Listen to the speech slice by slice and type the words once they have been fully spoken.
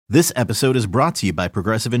This episode is brought to you by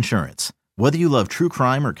Progressive Insurance. Whether you love true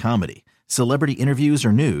crime or comedy, celebrity interviews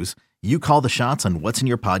or news, you call the shots on what's in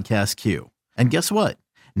your podcast queue. And guess what?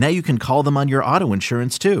 Now you can call them on your auto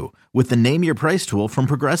insurance too with the Name Your Price tool from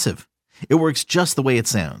Progressive. It works just the way it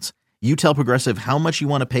sounds. You tell Progressive how much you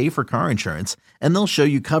want to pay for car insurance, and they'll show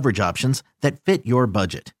you coverage options that fit your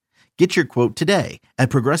budget. Get your quote today at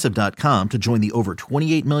Progressive.com to join the over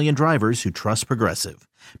 28 million drivers who trust Progressive.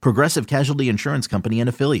 Progressive Casualty Insurance Company and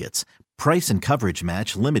Affiliates. Price and coverage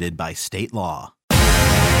match limited by state law.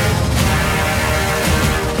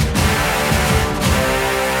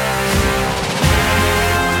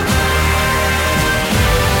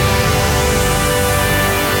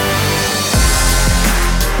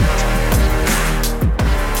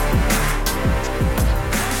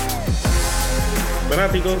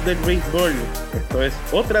 Fanáticos del béisbol, esto es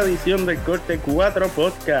otra edición del Corte 4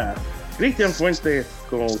 Podcast. Cristian Fuentes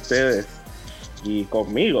con ustedes y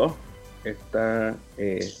conmigo está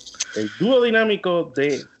el dúo dinámico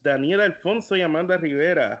de Daniel Alfonso y Amanda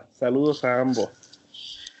Rivera. Saludos a ambos.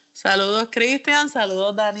 Saludos Cristian,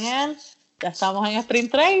 saludos Daniel. Ya estamos en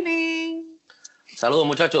Sprint Training. Saludos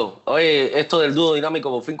muchachos. Oye, esto del dúo dinámico,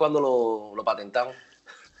 por fin, ¿cuándo lo patentamos?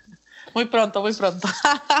 Muy pronto, muy pronto.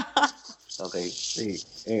 Okay. Sí,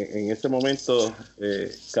 en este momento,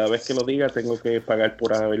 cada vez que lo diga, tengo que pagar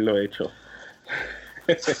por haberlo hecho.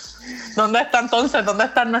 ¿Dónde está entonces? ¿Dónde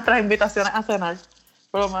están nuestras invitaciones a cenar?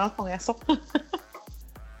 Por lo menos con eso.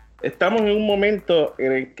 Estamos en un momento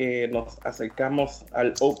en el que nos acercamos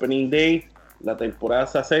al Opening Day. La temporada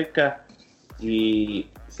se acerca y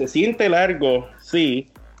se siente largo,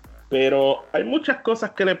 sí, pero hay muchas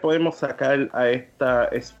cosas que le podemos sacar a esta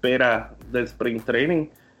espera del Spring Training.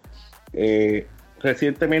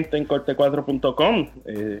 Recientemente en corte4.com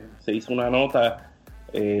se hizo una nota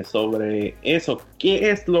sobre eso.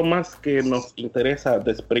 ¿Qué es lo más que nos interesa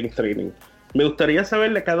de Spring Training? Me gustaría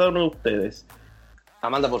saber de cada uno de ustedes.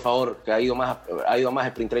 Amanda, por favor, que ha ido más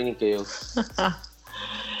Spring Training que yo.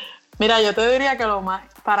 Mira, yo te diría que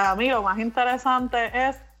para mí lo más interesante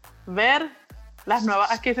es ver las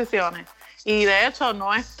nuevas adquisiciones. Y de hecho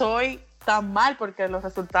no estoy tan mal porque los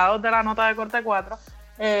resultados de la nota de Corte 4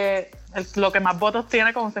 lo que más votos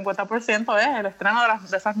tiene con un 50% es el estreno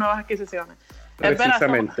de esas nuevas adquisiciones.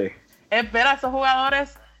 Precisamente. Es ver a esos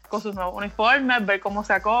jugadores con sus nuevos uniformes, ver cómo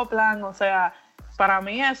se acoplan, o sea, para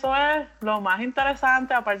mí eso es lo más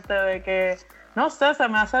interesante, aparte de que, no sé, se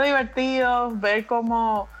me hace divertido ver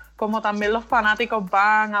cómo también los fanáticos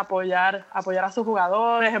van a apoyar a sus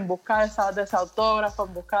jugadores en busca de ese autógrafo,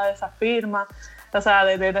 en busca de esas firmas, o sea,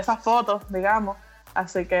 de esas fotos, digamos.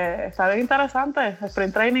 Así que está bien interesante. El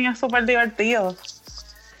Sprint Training es súper divertido.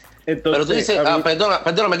 Entonces, pero tú dices,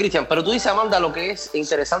 perdóname Cristian, pero tú dices, Amanda, lo que es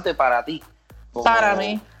interesante para ti. Para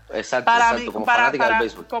mí. Exacto, como fanática del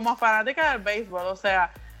béisbol. Como fanática del béisbol, o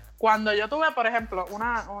sea, cuando yo tuve, por ejemplo,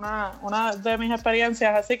 una de mis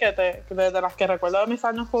experiencias así de las que recuerdo de mis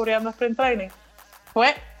años cubriendo Sprint Training,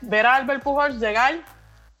 fue ver a Albert Pujols llegar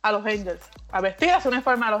a los Angels, a vestir a su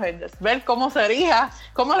uniforme a los Angels, ver cómo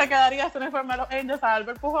le quedaría ese uniforme a los Angels a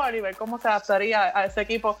Albert Pujols y ver cómo se adaptaría a ese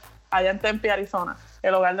equipo allá en Tempe, Arizona,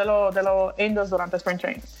 el hogar de los Angels durante Spring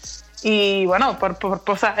Training. Y bueno,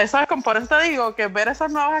 o sea, eso es por eso te digo que ver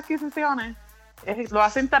esas nuevas adquisiciones lo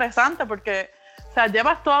hace interesante porque, o sea,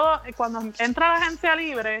 llevas todo, cuando entra la agencia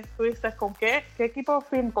libre, tú dices, ¿con qué equipo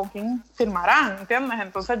con quién firmarán? ¿Entiendes?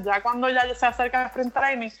 Entonces ya cuando ya se acerca el Sprint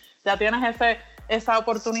Training, ya tienes esa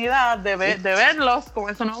oportunidad de verlos con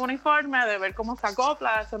ese nuevo uniforme, de ver cómo se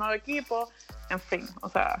acopla ese nuevo equipo, en fin, o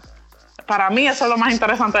sea, para mí eso es lo más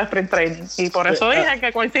interesante de Sprint Training y por eso dije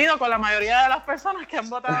que coincido con la mayoría de las personas que han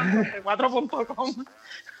votado en 4.com.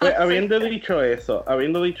 Pues, habiendo dicho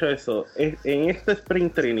eso, en este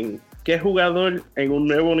Sprint Training, ¿qué jugador en un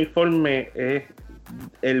nuevo uniforme es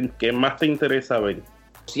el que más te interesa ver?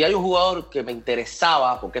 Si hay un jugador que me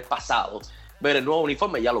interesaba, porque es pasado, ver el nuevo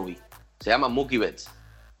uniforme, ya lo vi. Se llama Mookie Betts.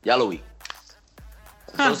 Ya lo vi.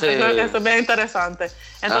 Entonces, eso es bien interesante.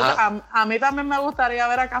 Entonces, a mí también me gustaría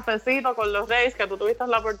ver a Cafecito con los Rays, que tú tuviste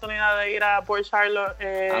la oportunidad de ir a Port Charlotte.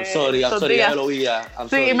 I'm sorry, ya lo vi.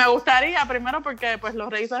 Sí, me gustaría, primero porque pues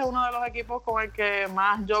los Rays es uno de los equipos con el que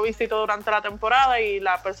más yo visito durante la temporada y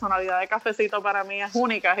la personalidad de Cafecito para mí es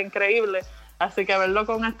única, es increíble. Así que verlo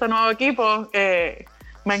con este nuevo equipo,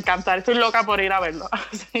 me encantaría, estoy loca por ir a verlo.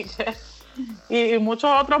 Así que... Y muchos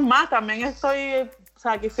otros más, también o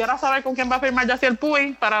sea, quisiera saber con quién va a firmar Yasiel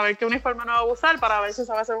Puig para ver qué uniforme no va a usar, para ver si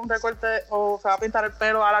se va a hacer un recorte o se va a pintar el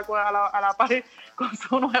pelo a la pared con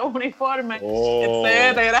su nuevo uniforme,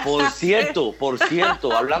 etcétera. Por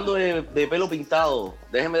cierto, hablando de pelo pintado,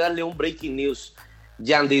 déjeme darle un breaking news.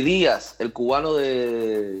 Yandy Díaz, el cubano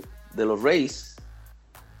de de los Rays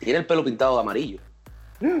tiene el pelo pintado de amarillo.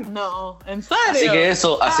 No, ¿en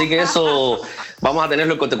serio? Así que eso vamos a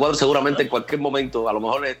tenerlo en Corte Cuadro seguramente en cualquier momento. A lo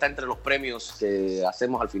mejor está entre los premios que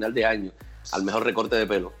hacemos al final de año al mejor recorte de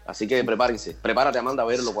pelo. Así que prepárense. Prepárate, Amanda, a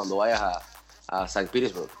verlo cuando vayas a St.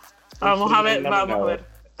 Petersburg. Vamos a ver.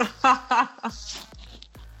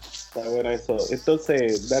 Está bueno eso.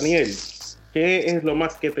 Entonces, Daniel, ¿qué es lo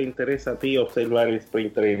más que te interesa a ti observar en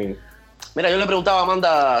Spring Training? Mira, yo le preguntaba a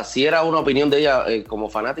Amanda si era una opinión de ella como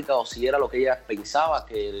fanática o si era lo que ella pensaba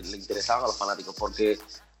que le interesaban a los fanáticos. Porque,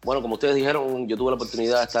 bueno, como ustedes dijeron, yo tuve la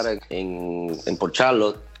oportunidad de estar en Port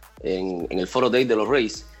Charlotte, en el Photo Day de los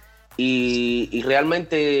Rays. Y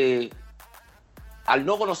realmente, al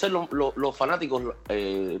no conocer los fanáticos,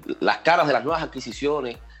 las caras de las nuevas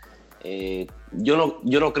adquisiciones, yo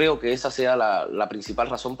no creo que esa sea la principal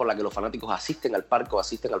razón por la que los fanáticos asisten al parque o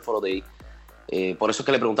asisten al Photo Day. Por eso es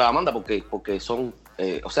que le preguntaba a Amanda, porque son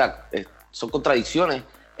contradicciones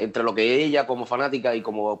entre lo que ella como fanática y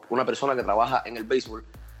como una persona que trabaja en el béisbol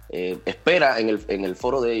espera en el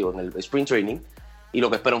Photo Day o en el Spring Training y lo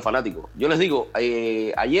que espera un fanático. Yo les digo,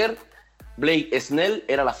 ayer Blake Snell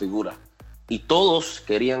era la figura y todos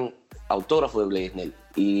querían autógrafo de Blake Snell.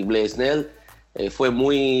 Y Blake Snell fue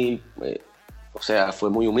muy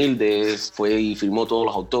humilde, fue y firmó todos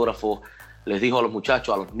los autógrafos. Les dijo a los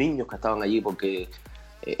muchachos, a los niños que estaban allí, porque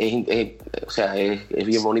es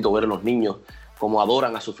bien bonito ver a los niños cómo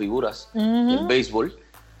adoran a sus figuras en béisbol.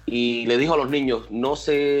 Y le dijo a los niños, no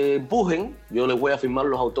se empujen, yo les voy a firmar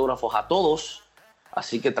los autógrafos a todos,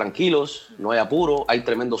 así que tranquilos, no hay apuro, hay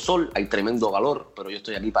tremendo sol, hay tremendo calor, pero yo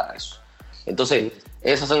estoy aquí para eso. Entonces,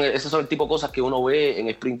 esas son el tipo de cosas que uno ve en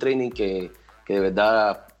Spring Training que de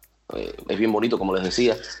verdad es bien bonito, como les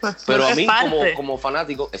decía. Pero a mí como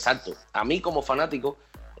fanático, exacto, a mí como fanático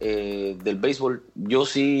del béisbol, yo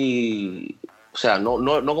sí, o sea,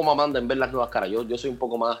 no como Amanda en ver las nuevas caras, yo soy un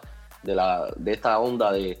poco más de esta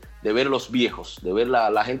onda de ver los viejos, de ver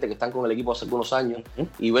la gente que están con el equipo hace algunos años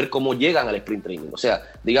y ver cómo llegan al sprint training. O sea,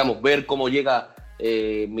 digamos, ver cómo llega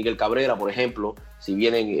Miguel Cabrera, por ejemplo, si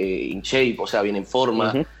vienen in shape, o sea, vienen en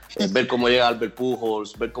forma, ver cómo llega Albert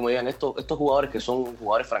Pujols, ver cómo llegan estos jugadores que son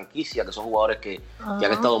jugadores franquicia, que son jugadores que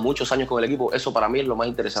han estado muchos años con el equipo. Eso para mí es lo más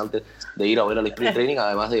interesante de ir a ver al sprint training,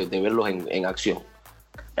 además de verlos en acción.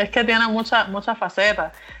 Es que tiene muchas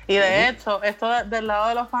facetas. Y de hecho, esto del lado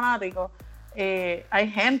de los fanáticos,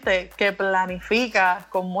 hay gente que planifica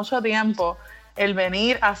con mucho tiempo el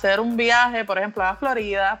venir a hacer un viaje, por ejemplo, a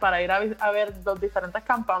Florida, para ir a ver los diferentes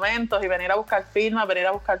campamentos y venir a buscar firmas, venir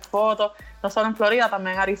a buscar fotos, no solo en Florida,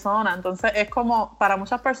 también en Arizona. Entonces es como, para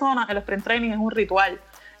muchas personas, el sprint training es un ritual.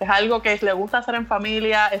 Es algo que les gusta hacer en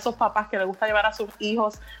familia, esos papás que les gusta llevar a sus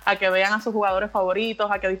hijos a que vean a sus jugadores favoritos,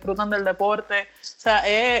 a que disfrutan del deporte. O sea,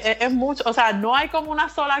 es mucho, o sea, no hay como una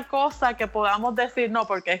sola cosa que podamos decir, no,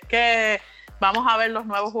 porque es que vamos a ver los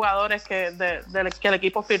nuevos jugadores que el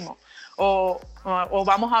equipo firmó. O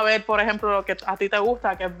vamos a ver, por ejemplo, lo que a ti te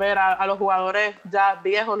gusta, que es ver a los jugadores ya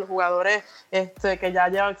viejos, los jugadores que ya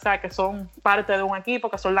llevan, o sea, que son parte de un equipo,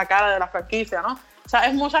 que son la cara de la franquicia, ¿no? O sea,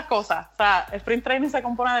 es muchas cosas. O sea, el sprint training se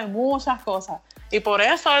compone de muchas cosas. Y por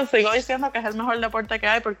eso sigo diciendo que es el mejor deporte que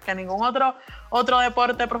hay, porque ningún otro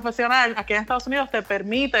deporte profesional aquí en Estados Unidos te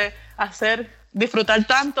permite disfrutar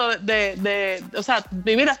tanto o sea,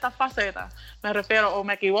 vivir estas facetas. Me refiero, o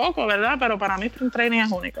me equivoco, ¿verdad? Pero para mí sprint training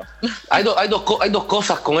es único. Hay dos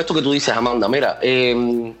cosas con esto que tú dices, Amanda. Mira,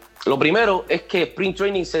 lo primero es que sprint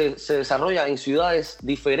training se desarrolla en ciudades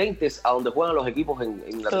diferentes a donde juegan los equipos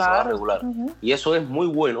en la temporada regular. Y eso es muy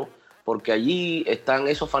bueno, porque allí están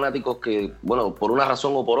esos fanáticos que, bueno, por una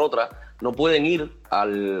razón o por otra, no pueden ir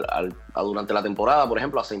durante la temporada, por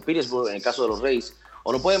ejemplo, a St. Petersburg, en el caso de los Rays,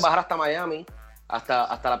 o no pueden bajar hasta Miami,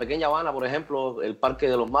 hasta la pequeña Habana, por ejemplo, el parque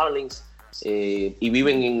de los Marlins, y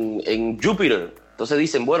viven en Júpiter. Entonces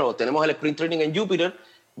dicen, bueno, tenemos el sprint training en Júpiter,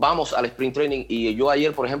 vamos al sprint training. Y yo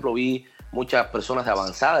ayer, por ejemplo, vi muchas personas de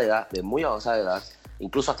avanzada edad, de muy avanzada edad,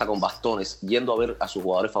 incluso hasta con bastones, yendo a ver a sus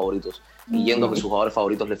jugadores favoritos y yendo a que sus jugadores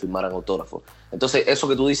favoritos le firmaran autógrafos. Entonces, eso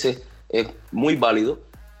que tú dices es muy válido,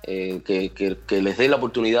 que les dé la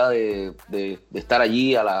oportunidad de estar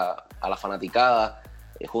allí a la fanaticada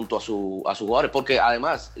junto a sus jugadores, porque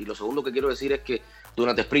además, y lo segundo que quiero decir es que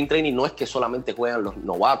durante sprint training no es que solamente juegan los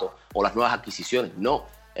novatos o las nuevas adquisiciones, no,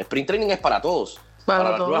 sprint training es para todos,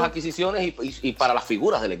 para las nuevas adquisiciones y para las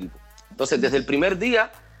figuras del equipo. Entonces, desde el primer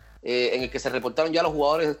día en el que se reportaron ya los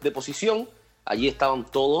jugadores de posición, allí estaban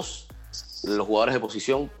todos los jugadores de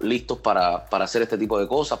posición listos para hacer este tipo de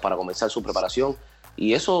cosas, para comenzar su preparación,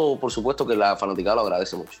 y eso por supuesto que la fanaticada lo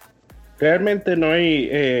agradece mucho. Realmente no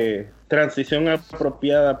hay transición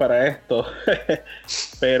apropiada para esto.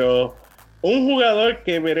 Pero un jugador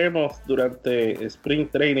que veremos durante Spring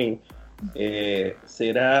Training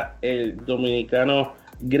será el dominicano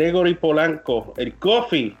Gregory Polanco, el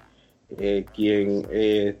Coffee, quien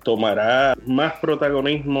tomará más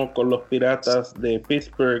protagonismo con los Piratas de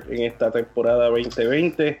Pittsburgh en esta temporada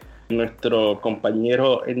 2020. Nuestro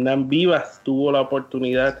compañero Hernán Vivas tuvo la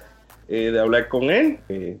oportunidad de hablar con él.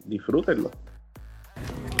 Disfrútenlo.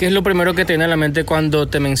 ¿Qué es lo primero que te viene a la mente cuando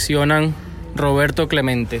te mencionan Roberto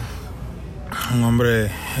Clemente? Un hombre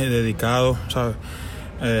dedicado, ¿sabes?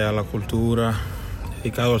 A la cultura,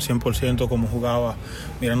 dedicado al 100% como jugaba,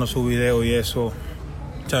 mirando su video y eso,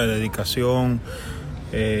 ¿sabes? Dedicación,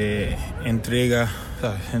 entrega,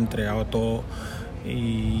 ¿sabes? Entregaba todo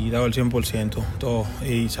y daba el 100%, todo,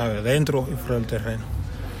 y ¿sabes? Dentro y fuera del terreno.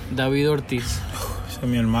 David Ortiz. Ese es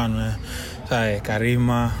mi hermano, ¿sabes?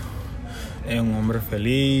 Carisma, es un hombre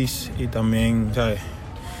feliz y también, ¿sabes?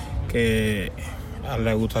 Que a él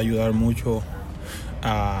le gusta ayudar mucho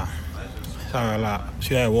a la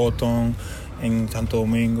ciudad de Boston, en Santo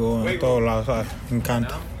Domingo, en todos lados, ¿sabes? Me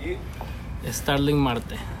encanta. Starling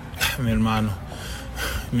Marte. Mi hermano,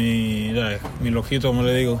 mi loquito, como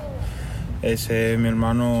le digo, ese es mi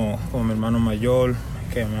hermano, como mi hermano mayor,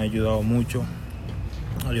 que me ha ayudado mucho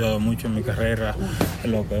en mi carrera,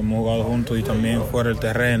 en lo que hemos jugado juntos y también fuera del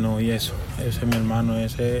terreno y eso. Ese es mi hermano,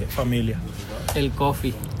 ese es familia. El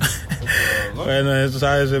Coffee. Bueno, eso,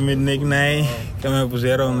 ¿sabes? Ese es mi nickname que me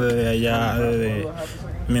pusieron desde allá, desde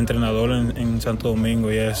mi entrenador en Santo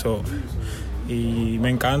Domingo y eso. Y me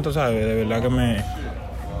encanta, ¿sabes? De verdad que me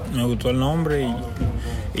gustó el nombre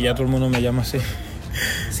y ya todo el mundo me llama así.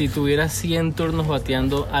 Si tuvieras 100 turnos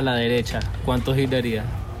bateando a la derecha, ¿cuántos darías?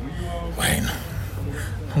 Bueno,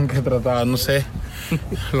 aunque trataba, no sé,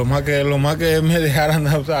 lo más que me dejaran,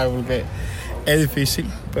 ¿sabes? Porque es difícil,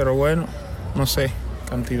 pero bueno, no sé,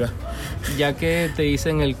 cantidad. Ya que te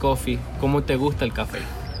dicen el Coffee, ¿cómo te gusta el café?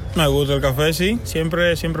 Me gusta el café, sí,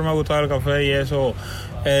 siempre me ha gustado el café y eso.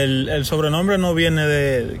 El sobrenombre no viene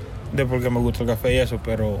de porque me gusta el café y eso,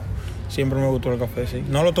 pero siempre me gustó el café, sí.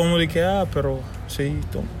 No lo tomo de que, pero sí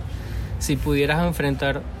tomo. Si pudieras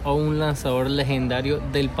enfrentar a un lanzador legendario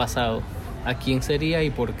del pasado, ¿a quién sería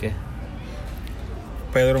y por qué?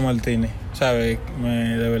 Pedro Martínez, ¿sabes?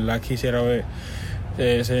 De verdad quisiera ver,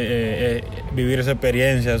 vivir esa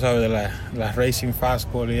experiencia, ¿sabes? De la racing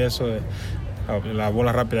fastball y eso, de la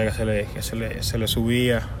bola rápida que se le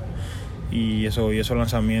subía y esos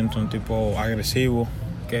lanzamientos, un tipo agresivo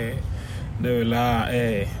que de verdad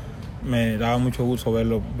me daba mucho gusto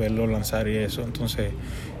verlo lanzar y eso. Entonces,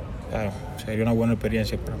 claro, sería una buena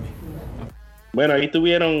experiencia para mí. Bueno, ahí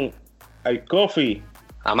tuvieron al Coffee.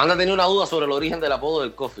 Amanda tenía una duda sobre el origen del apodo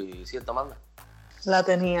del Coffee, ¿cierto, Amanda? La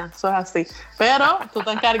tenía, eso es así. Pero tú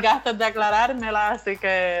te encargaste de aclarármela, así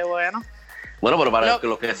que bueno. Bueno, pero para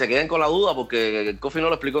los que se queden con la duda, porque el Coffee no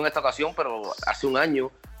lo explicó en esta ocasión, pero hace un año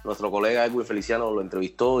nuestro colega Edwin Feliciano lo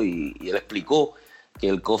entrevistó y él explicó que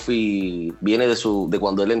el Coffee viene de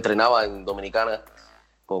cuando él entrenaba en Dominicana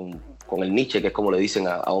con el Nietzsche, que es como le dicen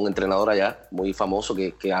a un entrenador allá, muy famoso,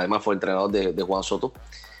 que además fue entrenador de Juan Soto,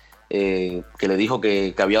 que le dijo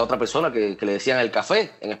que había otra persona que le decían el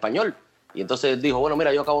café en español. Y entonces él dijo, bueno,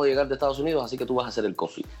 mira, yo acabo de llegar de Estados Unidos, así que tú vas a hacer el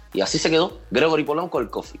Coffee. Y así se quedó Gregory Polanco, el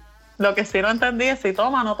Coffee. Lo que sí no entendí es si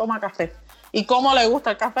toma o no toma café. Y cómo le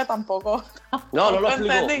gusta el café tampoco. No lo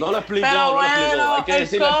explicó. Pero bueno, Hay que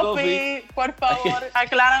decirle al Coffee, por favor,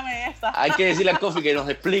 aclárame esa. Hay que decirle al Coffee que nos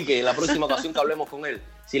explique en la próxima ocasión que hablemos con él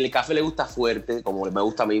si el café le gusta fuerte, como me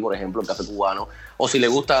gusta a mí, por ejemplo, el café cubano, o si le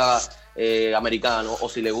gusta americano, o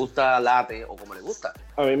si le gusta latte, o como le gusta.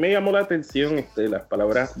 A mí me llamó la atención las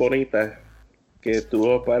palabras bonitas que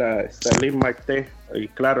tuvo para Starling Marte. Y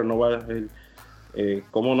claro, no va a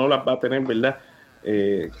cómo no las va a tener, ¿verdad?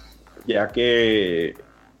 Ya que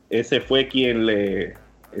ese fue quien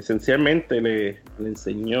esencialmente le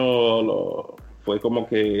enseñó, fue como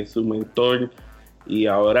que su mentor, y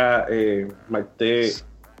ahora Marte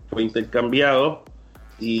fue intercambiado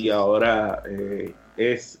y ahora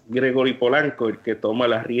es Gregory Polanco el que toma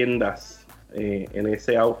las riendas en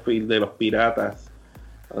ese outfield de los Piratas.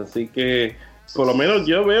 Así que por lo menos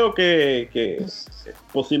yo veo que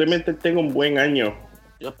posiblemente tenga un buen año.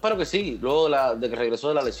 Yo espero que sí. Luego de que regresó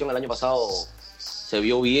de la lesión el año pasado, se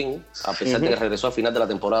vio bien, a pesar de que regresó al final de la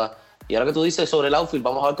temporada. Y ahora que tú dices sobre el outfield,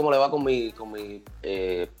 vamos a ver cómo le va con mi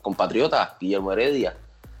compatriota Guillermo Heredia.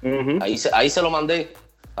 Ahí se lo mandé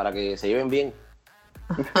para que se lleven bien.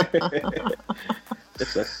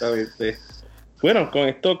 Exactamente. Bueno, con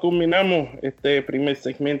esto culminamos este primer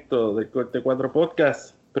segmento del Corte 4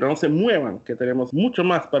 Podcast. Pero no se muevan, que tenemos mucho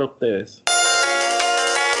más para ustedes.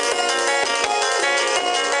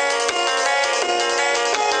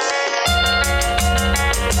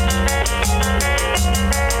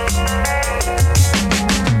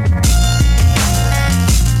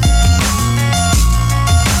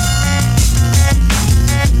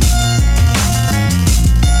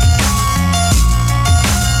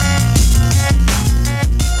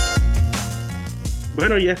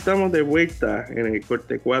 Bueno, ya estamos de vuelta en el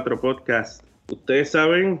Corte 4 Podcast. Ustedes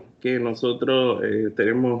saben que nosotros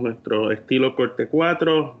tenemos nuestro estilo Corte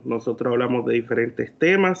 4. Nosotros hablamos de diferentes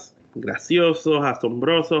temas, graciosos,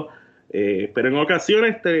 asombrosos, pero en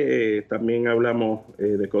ocasiones también hablamos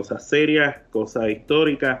de cosas serias, cosas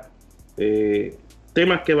históricas,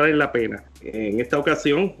 temas que valen la pena. En esta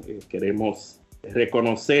ocasión queremos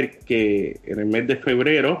reconocer que en el mes de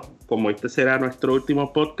febrero, como este será nuestro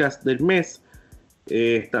último podcast del mes,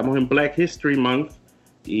 estamos en Black History Month,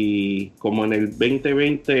 y como en el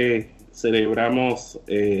 2020 celebramos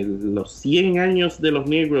los 100 años de los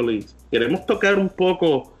Negro Leagues, queremos tocar un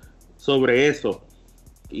poco sobre eso.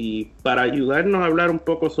 Y para ayudarnos a hablar un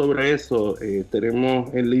poco sobre eso,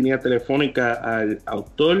 tenemos en línea telefónica al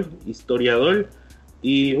autor, historiador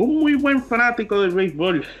y un muy buen fanático del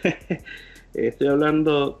béisbol. Estoy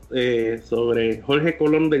hablando sobre Jorge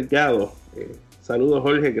Colón Delgado. Saludos,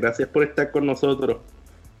 Jorge, gracias por estar con nosotros.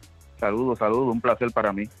 Saludos, un placer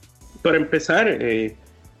para mí. Para empezar,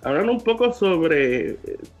 hablando un poco sobre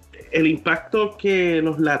el impacto que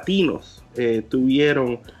los latinos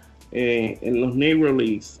tuvieron en los Negro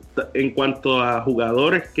Leagues en cuanto a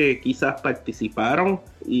jugadores que quizás participaron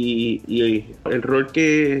y el rol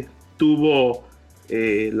que tuvo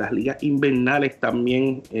las ligas invernales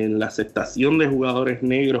también en la aceptación de jugadores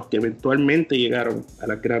negros que eventualmente llegaron a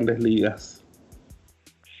las grandes ligas.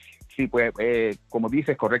 Sí, pues como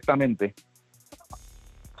dices correctamente,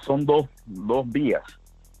 son dos vías.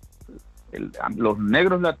 Los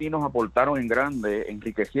negros latinos aportaron en grande,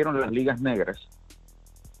 enriquecieron las ligas negras,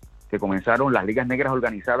 que comenzaron las ligas negras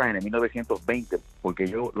organizadas en el 1920, porque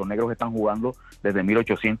los negros están jugando desde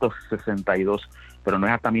 1862, pero no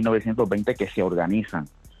es hasta 1920 que se organizan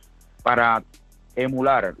para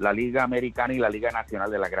emular la Liga Americana y la Liga Nacional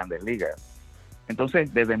de las Grandes Ligas.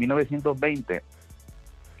 Entonces, desde 1920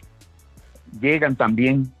 llegan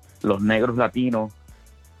también los negros latinos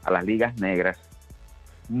a las ligas negras,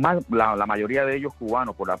 la mayoría de ellos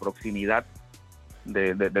cubanos, por la proximidad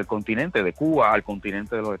del continente de Cuba al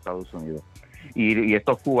continente de los Estados Unidos. Y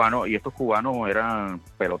estos cubanos eran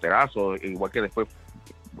peloterazos, igual que después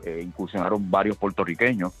incursionaron varios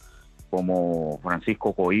puertorriqueños como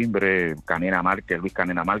Francisco Coimbre, Luis Canena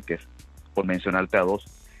Márquez, por mencionarte a dos.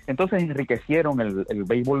 Entonces enriquecieron el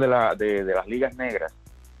béisbol de las ligas negras,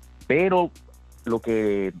 pero lo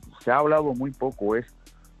que se ha hablado muy poco es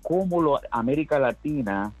cómo América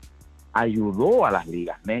Latina ayudó a las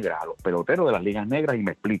ligas negras, a los peloteros de las ligas negras, y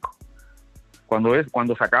me explico. Cuando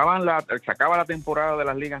se acaba la temporada de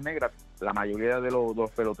las ligas negras, la mayoría de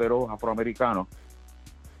los peloteros afroamericanos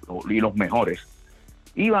y los mejores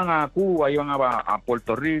iban a Cuba, iban a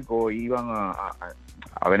Puerto Rico, iban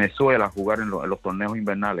a Venezuela a jugar en los torneos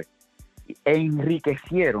invernales, e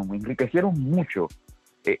enriquecieron mucho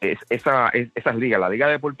esas ligas. La Liga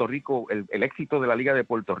de Puerto Rico, el éxito de la Liga de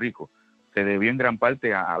Puerto Rico se debió en gran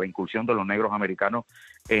parte a la incursión de los negros americanos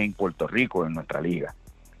en Puerto Rico, en nuestra liga.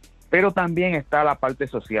 Pero también está la parte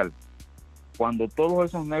social. Cuando todos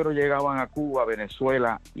esos negros llegaban a Cuba,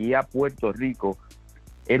 Venezuela y a Puerto Rico,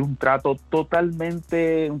 era un trato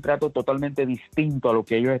totalmente distinto a lo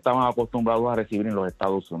que ellos estaban acostumbrados a recibir en los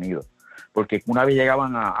Estados Unidos. Porque una vez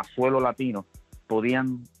llegaban a suelo latino,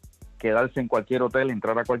 podían quedarse en cualquier hotel,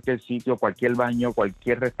 entrar a cualquier sitio, cualquier baño,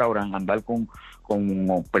 cualquier restaurante, andar con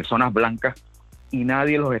personas blancas, y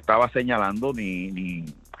nadie los estaba señalando ni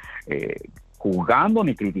juzgando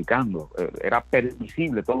ni criticando. Era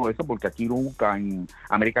permisible todo eso, porque aquí nunca en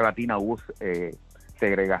América Latina hubo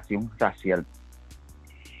segregación racial.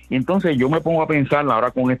 Y entonces yo me pongo a pensar ahora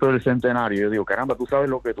con esto del centenario, yo digo, caramba, tú sabes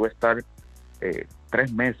lo que tú estar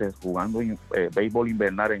 3 meses jugando béisbol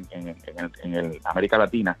invernal en el América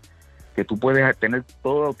Latina, que tú puedes tener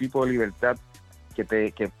todo tipo de libertad, que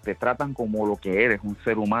te tratan como lo que eres, un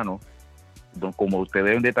ser humano, como te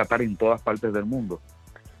deben de tratar en todas partes del mundo,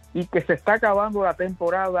 y que se está acabando la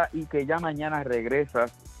temporada y que ya mañana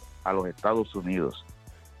regresas a los Estados Unidos,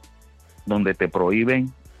 donde te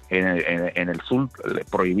prohíben, en el sur le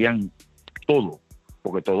prohibían todo,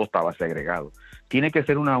 porque todo estaba segregado. Tiene que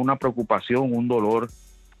ser una preocupación, un dolor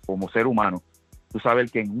como ser humano. Tú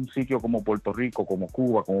sabes que en un sitio como Puerto Rico, como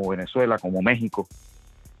Cuba, como Venezuela, como México,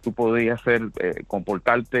 tú podías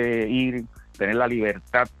comportarte, ir, tener la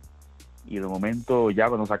libertad, y de momento ya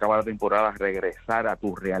cuando se acaba la temporada regresar a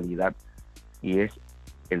tu realidad, y es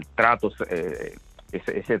el trato,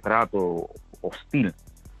 ese trato hostil,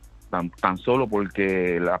 tan solo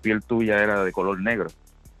porque la piel tuya era de color negro.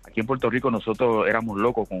 Aquí en Puerto Rico nosotros éramos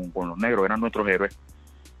locos con los negros, eran nuestros héroes.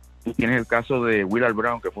 Tú tienes el caso de Willard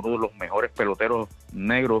Brown, que fue uno de los mejores peloteros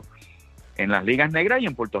negros en las ligas negras y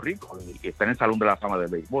en Puerto Rico, y está en el Salón de la Fama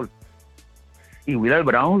del béisbol. y Willard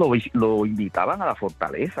Brown lo invitaban a la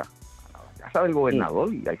fortaleza, a la casa del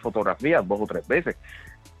gobernador, y hay fotografías 2 o 3 veces.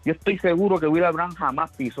 Yo estoy seguro que Willard Brown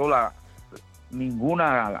jamás pisó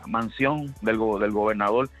ninguna mansión del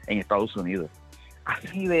gobernador en Estados Unidos.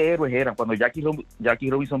 Así de héroes eran. Cuando Jackie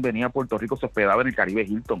Robinson venía a Puerto Rico, se hospedaba en el Caribe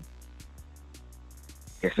Hilton.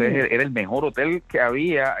 Ese era el mejor hotel que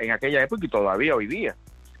había en aquella época y todavía hoy día.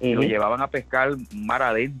 Y lo llevaban a pescar mar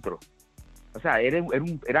adentro. O sea,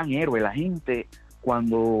 eran héroes. La gente,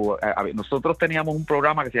 cuando nosotros teníamos un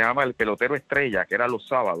programa que se llamaba El Pelotero Estrella, que era los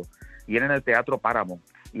sábados, y era en el Teatro Paramount,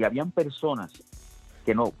 y habían personas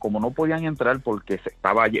que como no podían entrar porque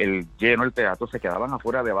estaba lleno el teatro, se quedaban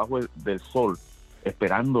afuera debajo del sol,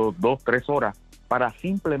 esperando 2-3 horas para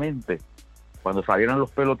simplemente, cuando salieran los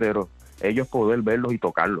peloteros, ellos poder verlos y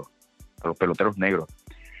tocarlos, a los peloteros negros.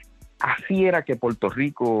 Así era que Puerto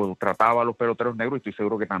Rico trataba a los peloteros negros, y estoy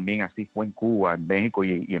seguro que también así fue en Cuba, en México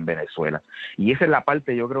y en Venezuela. Y esa es la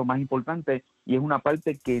parte, yo creo, más importante, y es una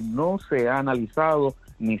parte que no se ha analizado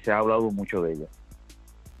ni se ha hablado mucho de ella.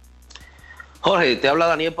 Jorge, te habla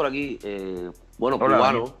Daniel por aquí. Bueno,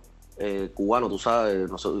 hola, cubano, tú sabes,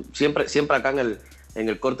 siempre acá en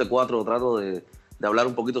el corte 4 trato de hablar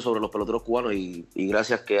un poquito sobre los peloteros cubanos, y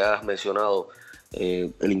gracias que has mencionado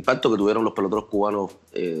el impacto que tuvieron los peloteros cubanos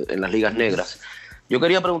en las ligas negras. Yo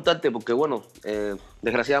quería preguntarte, porque bueno,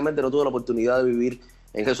 desgraciadamente no tuve la oportunidad de vivir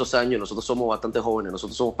en esos años. Nosotros somos bastante jóvenes,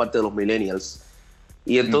 nosotros somos parte de los millennials.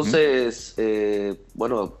 Y entonces,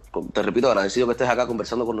 bueno, te repito, agradecido que estés acá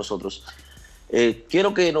conversando con nosotros.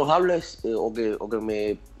 Quiero que nos hables o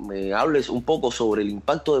que me hables un poco sobre el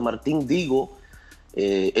impacto de Martín Digo,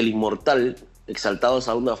 el inmortal, exaltado al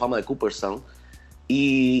Salón de la Fama de Cooperstown,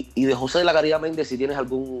 y de José de la Caridad Méndez, si tienes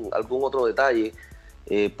algún otro detalle,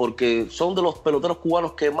 porque son de los peloteros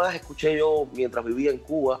cubanos que más escuché yo mientras vivía en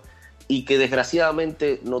Cuba, y que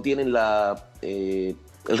desgraciadamente no tienen el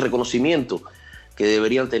reconocimiento que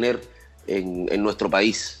deberían tener en nuestro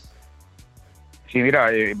país. Sí, mira,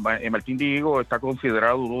 Martín Digo está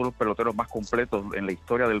considerado uno de los peloteros más completos en la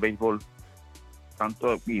historia del béisbol,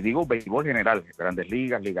 y digo béisbol general, grandes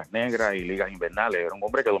ligas, ligas negras y ligas invernales. Era un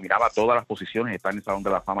hombre que dominaba todas las posiciones, está en el Salón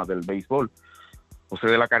de la Fama del béisbol. José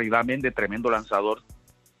de la Caridad Méndez, tremendo lanzador,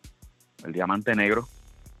 el diamante negro,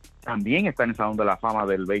 también está en el Salón de la Fama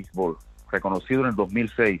del béisbol, reconocido en el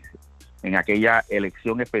 2006, en aquella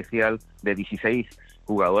elección especial de 16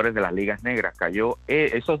 jugadores de las ligas negras. Cayó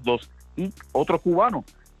esos dos. Y otro cubano,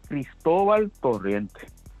 Cristóbal Torriente,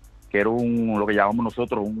 que era lo que llamamos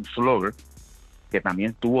nosotros un slugger, que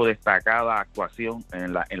también tuvo destacada actuación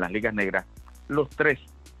en las ligas negras. Los 3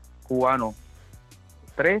 cubanos,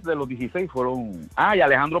 3 de los 16 fueron... y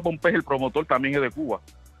Alejandro Pompey, el promotor, también es de Cuba.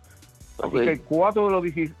 Así que 4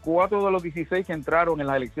 de los 16 que entraron en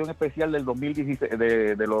la elección especial del 2016,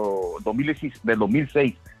 del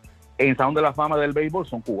 2006 en Salón de la Fama del béisbol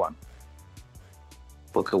son cubanos.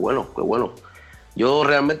 Pues qué bueno, qué bueno. Yo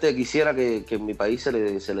realmente quisiera que en mi país se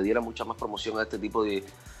le diera mucha más promoción a este tipo de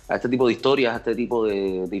historias, a este tipo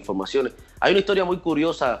de informaciones. Hay una historia muy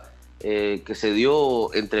curiosa que se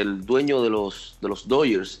dio entre el dueño de los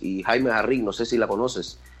Dodgers y Jaime Jarrín, no sé si la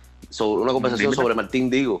conoces, sobre una conversación sobre Martín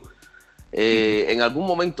Digo. En algún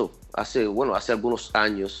momento, hace algunos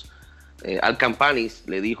años, Al Campanis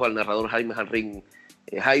le dijo al narrador Jaime Jarrín: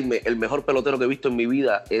 Jaime, el mejor pelotero que he visto en mi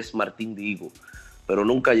vida es Martín Digo, pero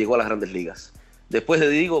nunca llegó a las grandes ligas. Después de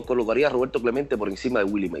Digo, colocaría a Roberto Clemente por encima de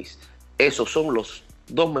Willie Mays. Esos son los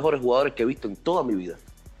 2 mejores jugadores que he visto en toda mi vida.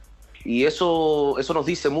 Y eso nos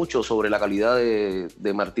dice mucho sobre la calidad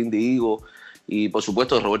de Martín Digo y, por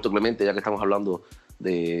supuesto, de Roberto Clemente, ya que estamos hablando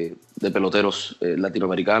de peloteros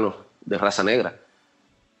latinoamericanos de raza negra.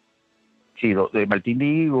 Sí, Martín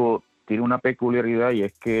Digo tiene una peculiaridad, y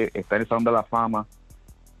es que está en el Salón de la Fama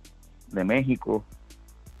de México,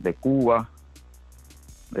 de Cuba,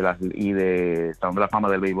 y de Salón de la Fama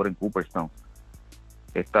del béisbol en Cooperstown.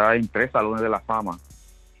 Está en 3 salones de la fama.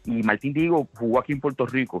 Y Martín Digo jugó aquí en Puerto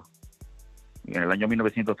Rico, y en el año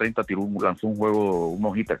 1930 lanzó un juego, un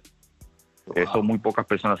no-hitter. Wow. Eso muy pocas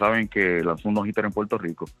personas saben, que lanzó un no-hitter en Puerto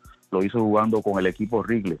Rico. Lo hizo jugando con el equipo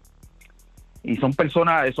Wrigley. Y son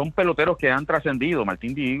peloteros que han trascendido.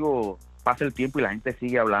 Martín Digo pasa el tiempo y la gente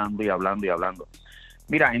sigue hablando y hablando y hablando.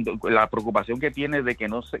 Mira, la preocupación que tiene de que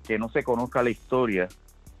no se conozca la historia,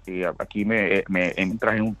 y aquí me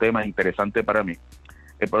entras en un tema interesante para mí.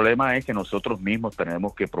 El problema es que nosotros mismos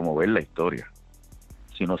tenemos que promover la historia.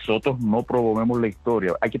 Si nosotros no promovemos la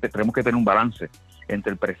historia, tenemos que tener un balance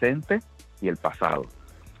entre el presente y el pasado.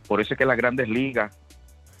 Por eso es que las grandes ligas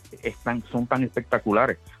son tan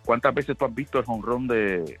espectaculares. ¿Cuántas veces tú has visto el jonrón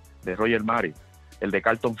de Roger Maris, el de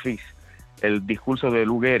Carlton Fisk, el discurso de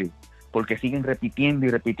Lou Gehrig, porque siguen repitiendo y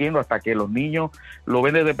repitiendo hasta que los niños lo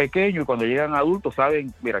ven desde pequeño y cuando llegan adultos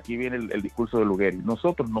saben, mira, aquí viene el discurso de Lugueri.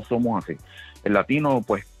 Nosotros no somos así. El latino,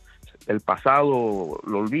 pues, el pasado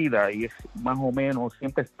lo olvida y es más o menos,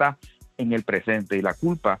 siempre está en el presente, y la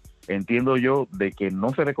culpa, entiendo yo, de que no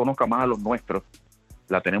se reconozca más a los nuestros,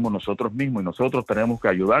 la tenemos nosotros mismos, y nosotros tenemos que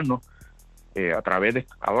ayudarnos a través de,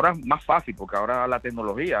 ahora es más fácil porque ahora la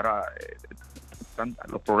tecnología, ahora están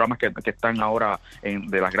los programas que están ahora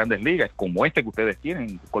de las grandes ligas, como este que ustedes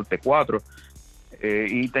tienen, Corte 4,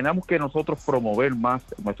 y tenemos que nosotros promover más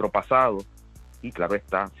nuestro pasado, y claro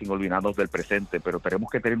está, sin olvidarnos del presente, pero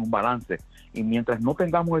tenemos que tener un balance, y mientras no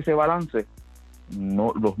tengamos ese balance,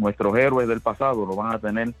 nuestros héroes del pasado no van a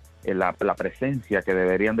tener la presencia que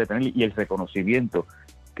deberían de tener y el reconocimiento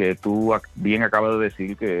que tú bien acabas de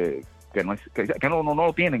decir que no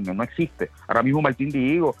lo tienen, no existe. Ahora mismo Martín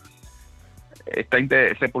Dihigo está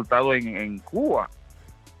sepultado en Cuba.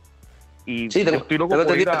 Y sí, tengo entendido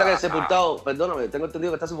que está sepultado, perdóname, tengo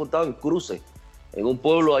entendido que está sepultado en Cruces, en un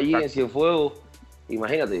pueblo allí en Cienfuegos.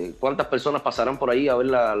 Imagínate, ¿cuántas personas pasarán por ahí a ver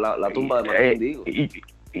la tumba de Martín Dihigo?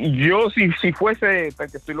 Y yo, si fuese,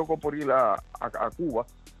 que estoy loco por ir a Cuba,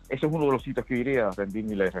 ese es uno de los sitios que iría a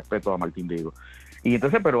rendirle respeto a Martín Dihigo. Y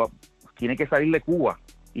entonces, pero tiene que salir de Cuba,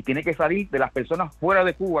 y tiene que salir de las personas fuera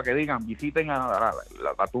de Cuba que digan, visiten a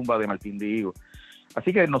la tumba de Martín Dihigo.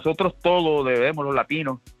 Así que nosotros todos debemos, los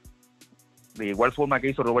latinos, de igual forma que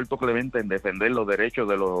hizo Roberto Clemente en defender los derechos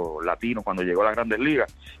de los latinos cuando llegó a las Grandes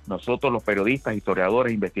Ligas, nosotros los periodistas,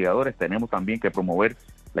 historiadores, investigadores, tenemos también que promover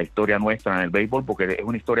la historia nuestra en el béisbol, porque es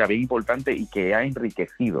una historia bien importante y que ha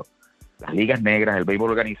enriquecido las ligas negras, el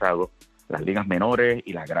béisbol organizado, las ligas menores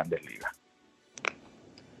y las Grandes Ligas.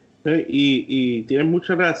 Y tienes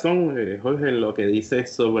mucha razón, Jorge, en lo que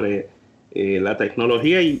dices sobre la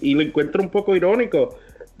tecnología, y lo encuentro un poco irónico,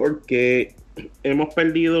 porque hemos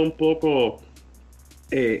perdido un poco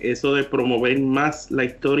eso de promover más la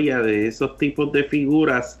historia de esos tipos de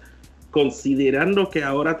figuras, considerando que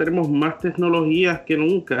ahora tenemos más tecnologías que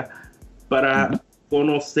nunca para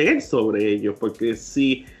conocer sobre ellos, porque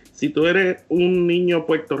si tú eres un niño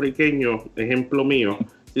puertorriqueño, ejemplo mío,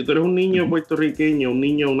 si tú eres un niño puertorriqueño, un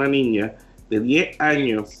niño o una niña de 10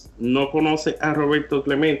 años, no conoces a Roberto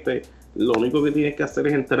Clemente, lo único que tienes que hacer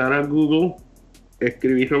es entrar a Google,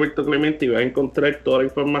 escribir Roberto Clemente y vas a encontrar toda la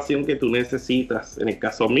información que tú necesitas. En el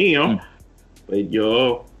caso mío, pues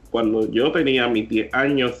cuando yo tenía mis 10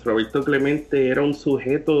 años, Roberto Clemente era un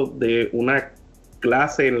sujeto de una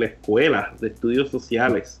clase en la escuela de estudios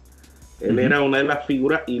sociales. Él era una de las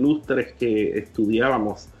figuras ilustres que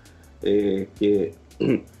estudiábamos, que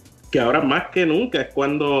ahora más que nunca es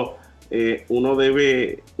cuando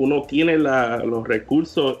uno tiene los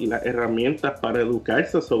recursos y las herramientas para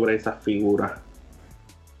educarse sobre esas figuras.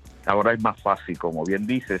 Ahora es más fácil, como bien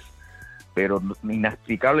dices, pero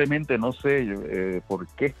inexplicablemente no sé por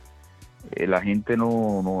qué la gente no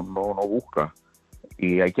busca,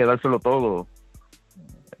 y hay que dárselo todo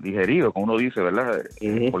digerido, como uno dice, ¿verdad?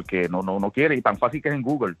 Porque no quiere, y tan fácil que es en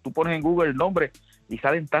Google. Tú pones en Google el nombre y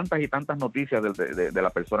salen tantas y tantas noticias de la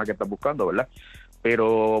persona que estás buscando, ¿verdad?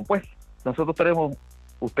 Pero pues nosotros tenemos,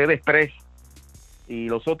 ustedes 3 y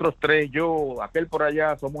los otros 3, yo, aquel por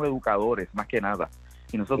allá, somos educadores más que nada,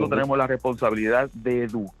 y nosotros tenemos la responsabilidad de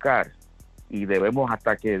educar, y debemos,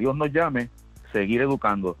 hasta que Dios nos llame, seguir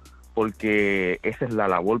educando, porque esa es la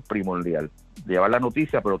labor primordial, llevar la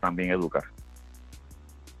noticia pero también educar.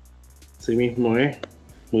 Sí mismo es,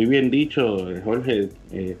 muy bien dicho, Jorge.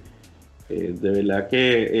 De verdad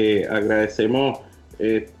que agradecemos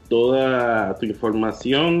toda tu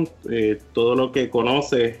información, todo lo que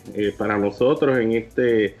conoces para nosotros en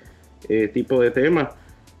este tipo de temas.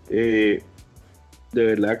 De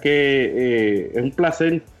verdad que es un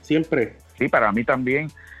placer siempre. Sí, para mí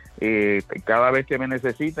también. Cada vez que me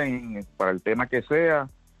necesiten para el tema que sea,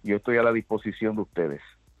 yo estoy a la disposición de ustedes.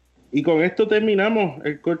 Y con esto terminamos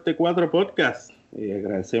el Corte 4 Podcast.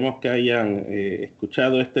 Agradecemos que hayan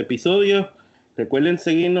escuchado este episodio. Recuerden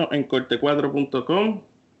seguirnos en corte4.com.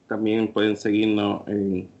 También pueden seguirnos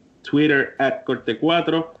en Twitter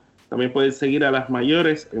 @corte4. También pueden seguir a las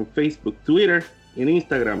mayores en Facebook, Twitter y en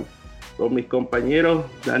Instagram. Con mis compañeros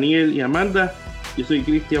Daniel y Amanda, yo soy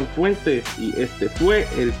Cristian Fuentes y este fue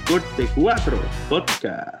el Corte 4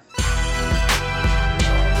 Podcast.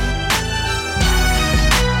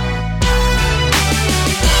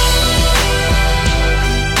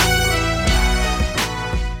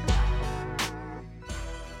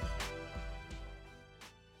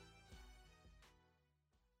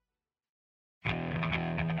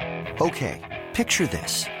 Okay, picture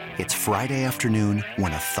this. It's Friday afternoon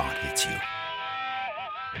when a thought hits you.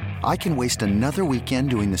 I can waste another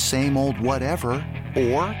weekend doing the same old whatever,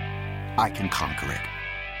 or I can conquer it.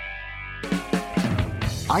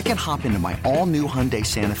 I can hop into my all-new Hyundai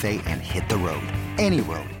Santa Fe and hit the road. Any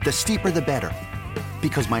road. The steeper, the better.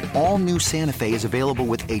 Because my all-new Santa Fe is available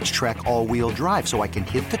with H-Track all-wheel drive, so I can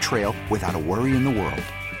hit the trail without a worry in the world.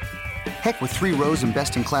 Heck, with 3 rows and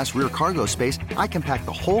best-in-class rear cargo space, I can pack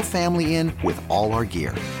the whole family in with all our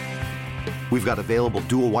gear. We've got available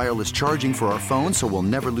dual wireless charging for our phones, so we'll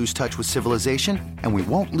never lose touch with civilization, and we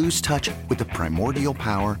won't lose touch with the primordial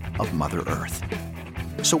power of Mother Earth.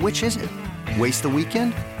 So which is it? Waste the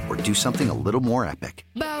weekend or do something a little more epic?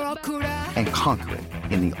 And conquer it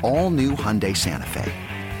in the all-new Hyundai Santa Fe.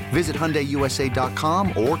 Visit HyundaiUSA.com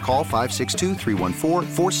or call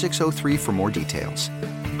 562-314-4603 for more details.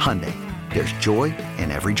 Hyundai, there's joy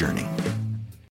in every journey.